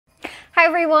Hi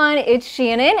everyone, it's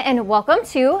Shannon and welcome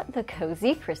to the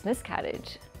Cozy Christmas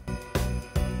Cottage.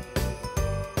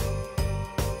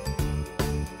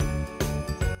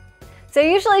 So I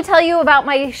usually tell you about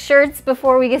my shirts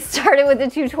before we get started with the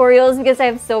tutorials because I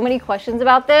have so many questions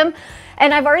about them.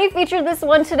 And I've already featured this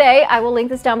one today. I will link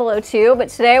this down below too, but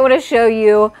today I want to show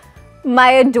you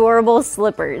my adorable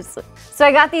slippers. So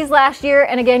I got these last year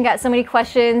and again got so many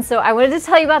questions, so I wanted to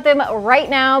tell you about them right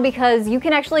now because you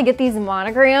can actually get these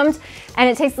monogrammed and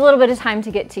it takes a little bit of time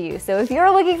to get to you. So if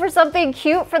you're looking for something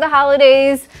cute for the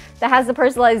holidays that has the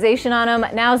personalization on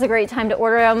them, now's a great time to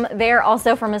order them. They're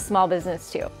also from a small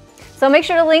business too. So make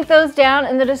sure to link those down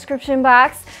in the description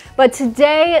box. But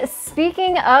today,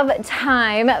 speaking of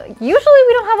time, usually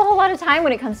we don't have a whole lot of time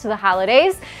when it comes to the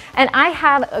holidays, and I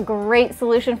have a great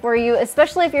solution for you,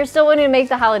 especially if you're still wanting to make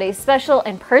the holidays special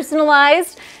and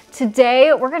personalized.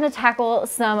 Today, we're gonna tackle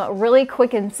some really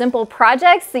quick and simple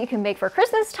projects that you can make for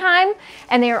Christmas time,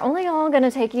 and they are only all gonna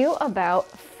take you about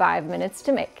 5 minutes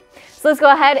to make. So let's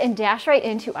go ahead and dash right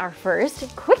into our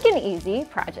first quick and easy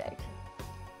project.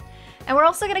 And we're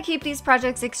also going to keep these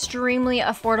projects extremely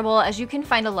affordable, as you can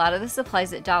find a lot of the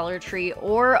supplies at Dollar Tree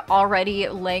or already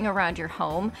laying around your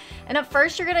home. And up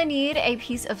first, you're going to need a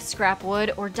piece of scrap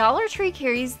wood, or Dollar Tree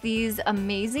carries these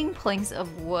amazing planks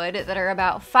of wood that are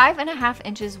about 5.5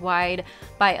 inches wide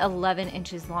by 11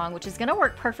 inches long, which is going to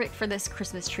work perfect for this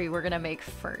Christmas tree we're going to make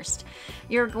first.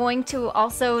 You're going to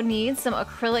also need some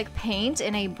acrylic paint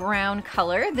in a brown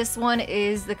color. This one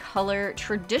is the color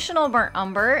Traditional Burnt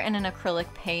Umber in an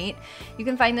acrylic paint. You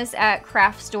can find this at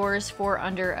craft stores for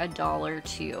under $1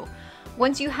 too.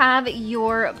 Once you have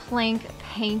your plank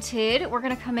painted, we're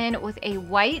going to come in with a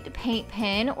white paint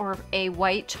pen or a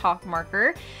white chalk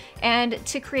marker. And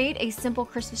to create a simple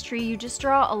Christmas tree, you just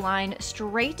draw a line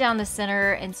straight down the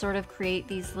center and sort of create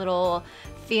these little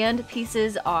fanned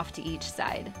pieces off to each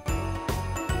side.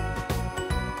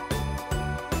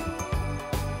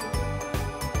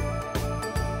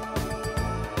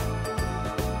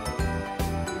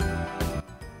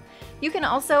 You can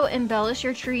also embellish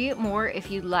your tree more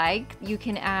if you'd like. You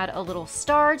can add a little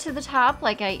star to the top,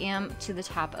 like I am to the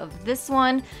top of this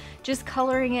one, just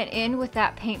coloring it in with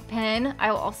that paint pen.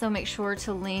 I will also make sure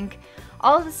to link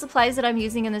all of the supplies that I'm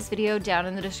using in this video down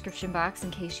in the description box in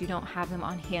case you don't have them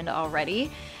on hand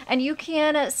already. And you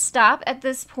can stop at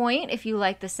this point if you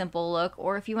like the simple look,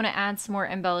 or if you want to add some more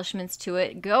embellishments to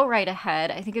it, go right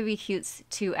ahead. I think it'd be cute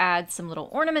to add some little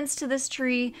ornaments to this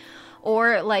tree.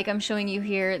 Or like I'm showing you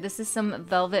here, this is some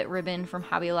velvet ribbon from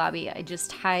Hobby Lobby. I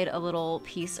just tied a little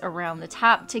piece around the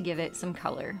top to give it some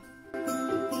color.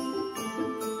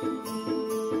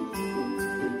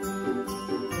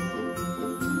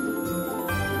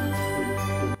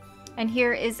 And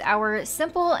here is our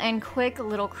simple and quick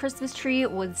little Christmas tree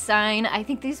wood sign. I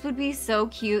think these would be so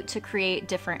cute to create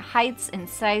different heights and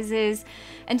sizes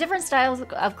and different styles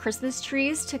of Christmas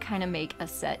trees to kind of make a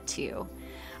set too.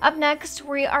 Up next,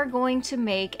 we are going to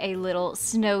make a little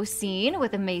snow scene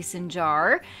with a mason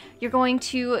jar. You're going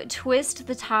to twist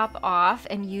the top off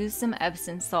and use some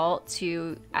Epsom salt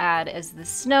to add as the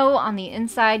snow on the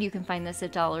inside. You can find this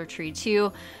at Dollar Tree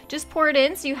too. Just pour it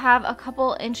in so you have a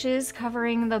couple inches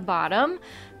covering the bottom.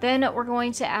 Then we're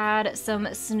going to add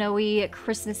some snowy,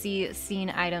 Christmassy scene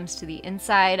items to the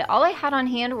inside. All I had on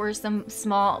hand were some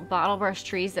small bottle brush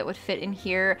trees that would fit in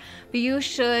here, but you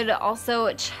should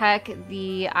also check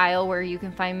the aisle where you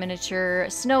can find miniature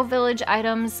Snow Village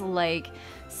items like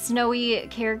snowy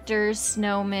characters,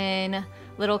 snowmen,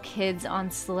 little kids on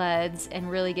sleds,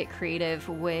 and really get creative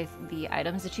with the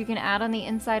items that you can add on the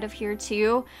inside of here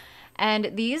too.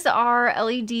 And these are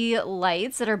LED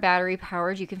lights that are battery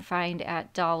powered, you can find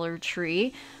at Dollar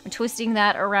Tree. I'm twisting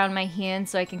that around my hand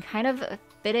so I can kind of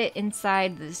fit it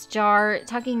inside this jar,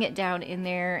 tucking it down in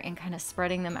there and kind of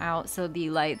spreading them out so the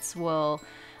lights will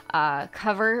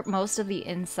cover most of the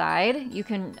inside. You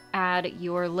can add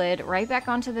your lid right back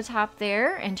onto the top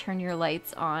there and turn your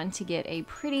lights on to get a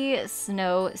pretty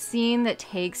snow scene that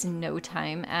takes no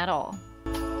time at all.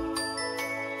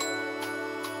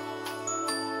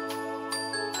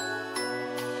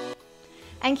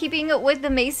 And keeping with the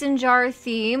mason jar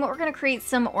theme, we're going to create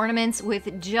some ornaments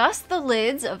with just the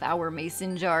lids of our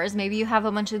mason jars. Maybe you have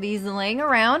a bunch of these laying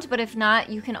around, but if not,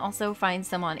 you can also find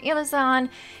some on Amazon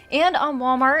and on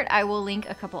Walmart. I will link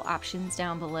a couple options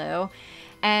down below.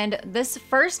 And this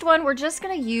first one, we're just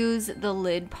going to use the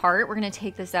lid part. We're going to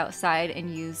take this outside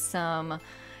and use some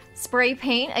spray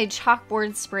paint, a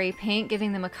chalkboard spray paint,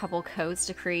 giving them a couple coats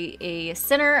to create a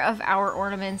center of our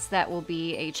ornaments that will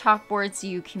be a chalkboard, so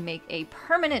you can make a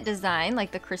permanent design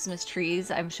like the Christmas trees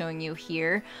I'm showing you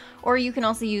here, or you can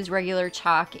also use regular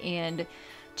chalk and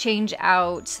change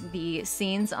out the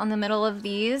seams on the middle of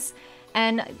these.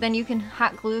 And then you can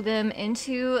hot glue them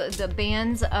into the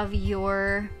bands of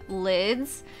your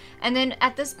lids. And then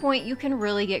at this point, you can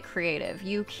really get creative.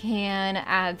 You can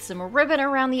add some ribbon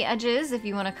around the edges if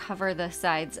you want to cover the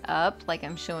sides up, like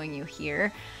I'm showing you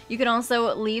here. You can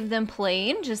also leave them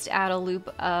plain, just add a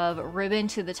loop of ribbon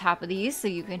to the top of these so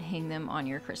you can hang them on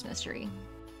your Christmas tree.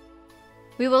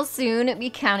 We will soon be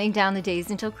counting down the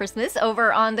days until Christmas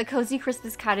over on the Cozy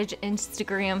Christmas Cottage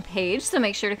Instagram page, so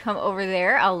make sure to come over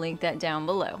there. I'll link that down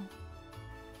below.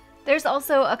 There's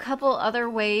also a couple other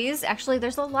ways, actually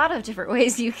there's a lot of different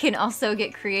ways you can also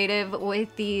get creative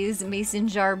with these mason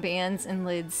jar bands and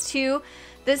lids too.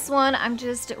 This one, I'm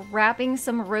just wrapping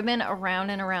some ribbon around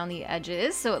and around the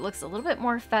edges so it looks a little bit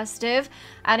more festive,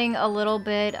 adding a little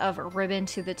bit of ribbon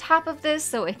to the top of this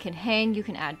so it can hang. You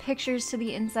can add pictures to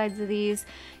the insides of these.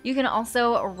 You can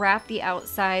also wrap the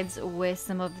outsides with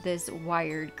some of this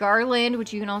wired garland,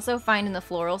 which you can also find in the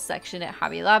floral section at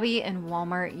Hobby Lobby and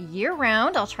Walmart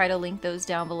year-round. I'll try to link those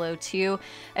down below too,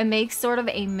 and make sort of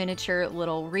a miniature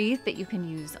little wreath that you can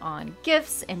use on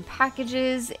gifts and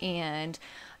packages and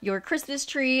your Christmas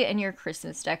tree and your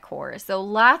Christmas decor. So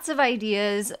lots of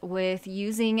ideas with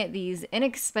using these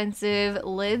inexpensive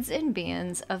lids and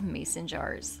bands of mason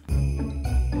jars.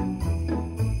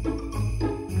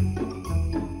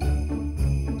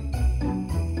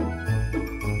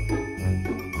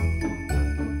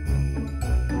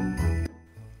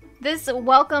 This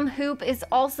welcome hoop is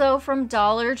also from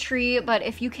Dollar Tree, but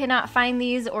if you cannot find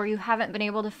these or you haven't been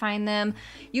able to find them,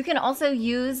 you can also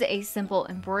use a simple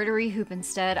embroidery hoop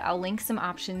instead. I'll link some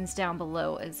options down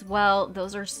below as well.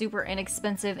 Those are super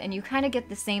inexpensive and you kind of get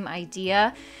the same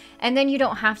idea. And then you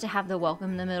don't have to have the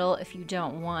welcome in the middle if you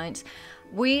don't want.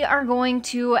 We are going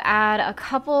to add a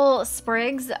couple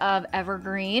sprigs of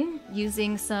evergreen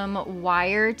using some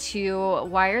wire to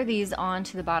wire these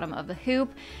onto the bottom of the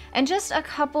hoop, and just a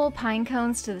couple pine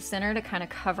cones to the center to kind of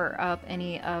cover up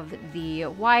any of the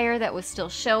wire that was still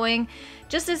showing.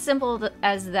 Just as simple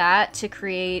as that to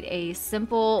create a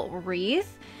simple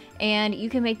wreath. And you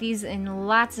can make these in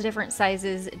lots of different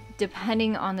sizes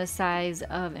depending on the size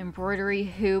of embroidery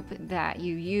hoop that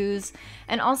you use,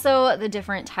 and also the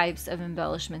different types of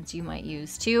embellishments you might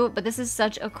use too. But this is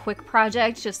such a quick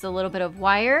project, just a little bit of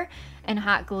wire and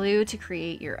hot glue to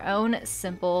create your own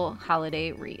simple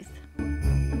holiday wreath.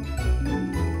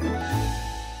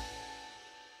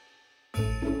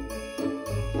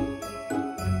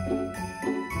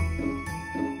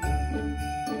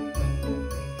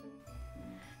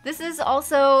 This is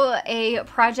also a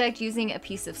project using a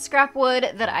piece of scrap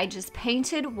wood that I just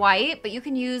painted white, but you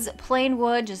can use plain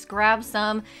wood, just grab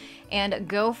some and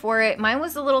go for it. Mine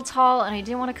was a little tall and I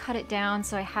didn't want to cut it down,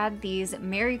 so I had these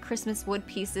Merry Christmas wood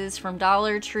pieces from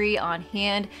Dollar Tree on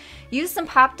hand. Use some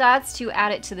pop dots to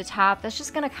add it to the top. That's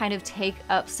just going to kind of take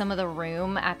up some of the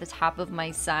room at the top of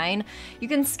my sign. You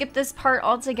can skip this part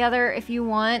altogether if you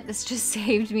want. This just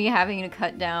saved me having to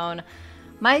cut down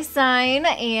my sign,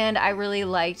 and I really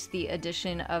liked the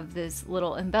addition of this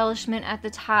little embellishment at the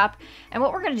top. And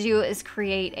what we're going to do is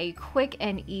create a quick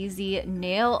and easy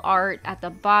nail art at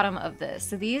the bottom of this.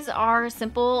 So these are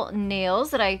simple nails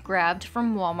that I grabbed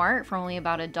from Walmart for only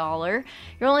about $1.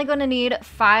 You're only going to need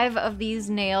 5 of these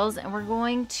nails, and we're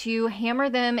going to hammer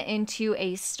them into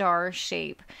a star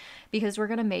shape, because we're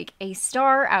gonna make a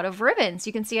star out of ribbons.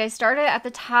 You can see I started at the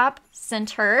top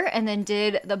center and then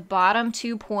did the bottom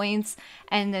 2 points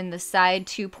and then the side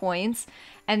 2 points.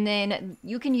 And then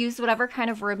you can use whatever kind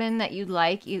of ribbon that you'd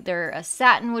like. Either a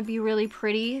satin would be really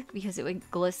pretty because it would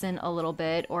glisten a little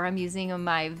bit, or I'm using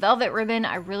my velvet ribbon.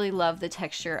 I really love the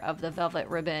texture of the velvet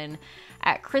ribbon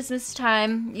at Christmas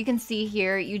time. You can see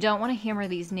here, you don't want to hammer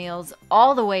these nails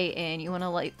all the way in. You want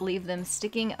to leave them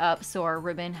sticking up so our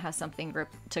ribbon has something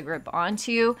to grip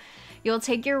onto. You'll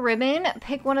take your ribbon,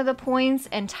 pick one of the points,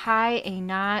 and tie a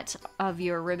knot of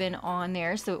your ribbon on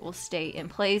there so it will stay in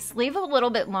place. Leave a little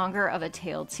bit longer of a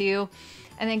tail too,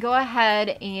 and then go ahead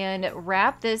and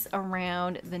wrap this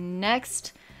around the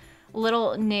next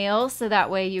little nail so that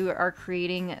way you are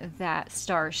creating that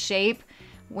star shape.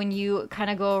 When you kind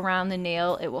of go around the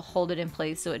nail, it will hold it in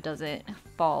place so it doesn't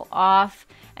fall off.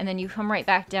 And then you come right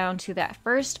back down to that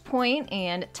first point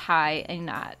and tie a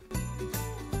knot.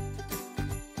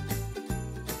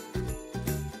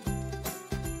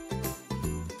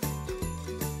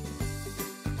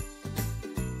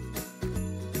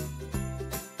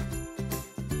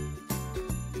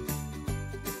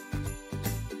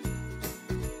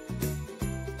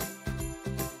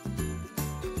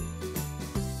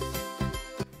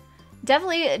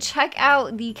 Definitely check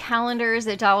out the calendars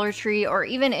at Dollar Tree or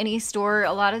even any store.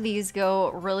 A lot of these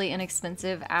go really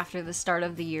inexpensive after the start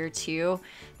of the year too.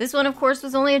 This one, of course,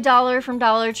 was only $1 from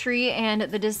Dollar Tree, and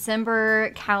the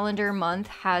December calendar month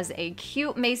has a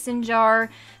cute mason jar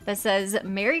that says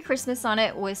Merry Christmas on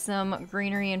it with some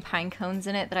greenery and pine cones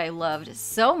in it that I loved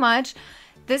so much.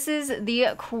 This is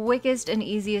the quickest and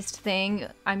easiest thing.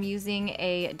 I'm using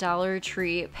a Dollar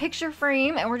Tree picture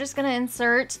frame, and we're just going to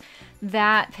insert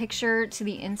that picture to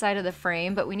the inside of the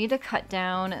frame, but we need to cut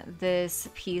down this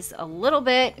piece a little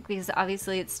bit because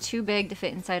obviously it's too big to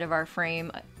fit inside of our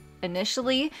frame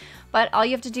initially, but all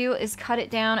you have to do is cut it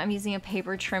down. I'm using a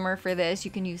paper trimmer for this. You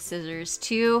can use scissors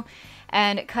too,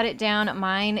 and cut it down.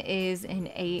 Mine is an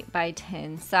 8 by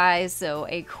 10 size, so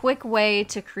a quick way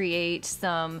to create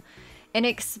some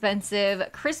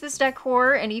inexpensive Christmas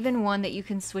decor, and even one that you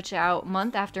can switch out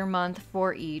month after month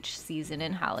for each season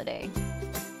and holiday.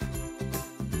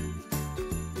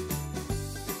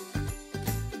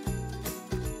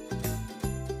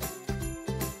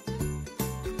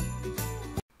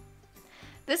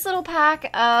 This little pack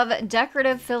of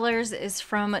decorative fillers is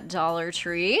from Dollar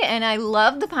Tree, and I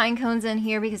love the pine cones in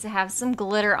here because they have some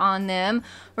glitter on them.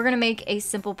 We're going to make a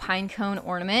simple pine cone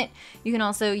ornament. You can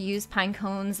also use pine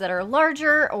cones that are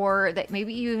larger or that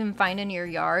maybe you even find in your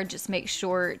yard. Just make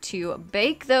sure to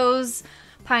bake those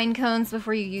pine cones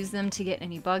before you use them to get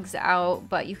any bugs out,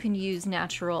 but you can use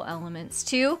natural elements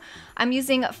too. I'm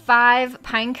using 5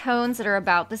 pine cones that are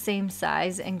about the same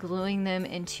size and gluing them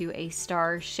into a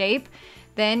star shape.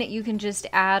 Then you can just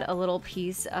add a little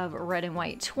piece of red and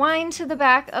white twine to the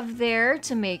back of there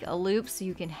to make a loop so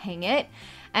you can hang it.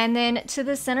 And then to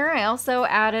the center, I also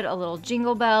added a little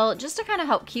jingle bell just to kind of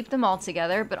help keep them all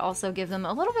together, but also give them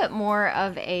a little bit more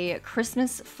of a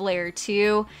Christmas flair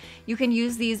too. You can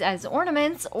use these as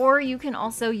ornaments, or you can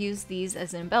also use these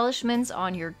as embellishments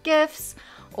on your gifts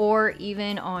or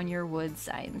even on your wood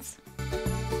signs.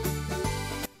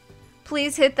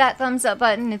 Please hit that thumbs up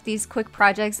button if these quick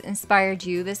projects inspired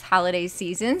you this holiday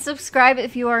season. Subscribe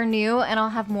if you are new, and I'll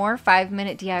have more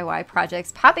 5-minute DIY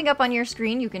projects popping up on your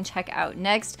screen you can check out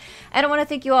next. And I want to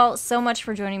thank you all so much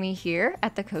for joining me here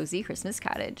at the Cozy Christmas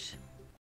Cottage.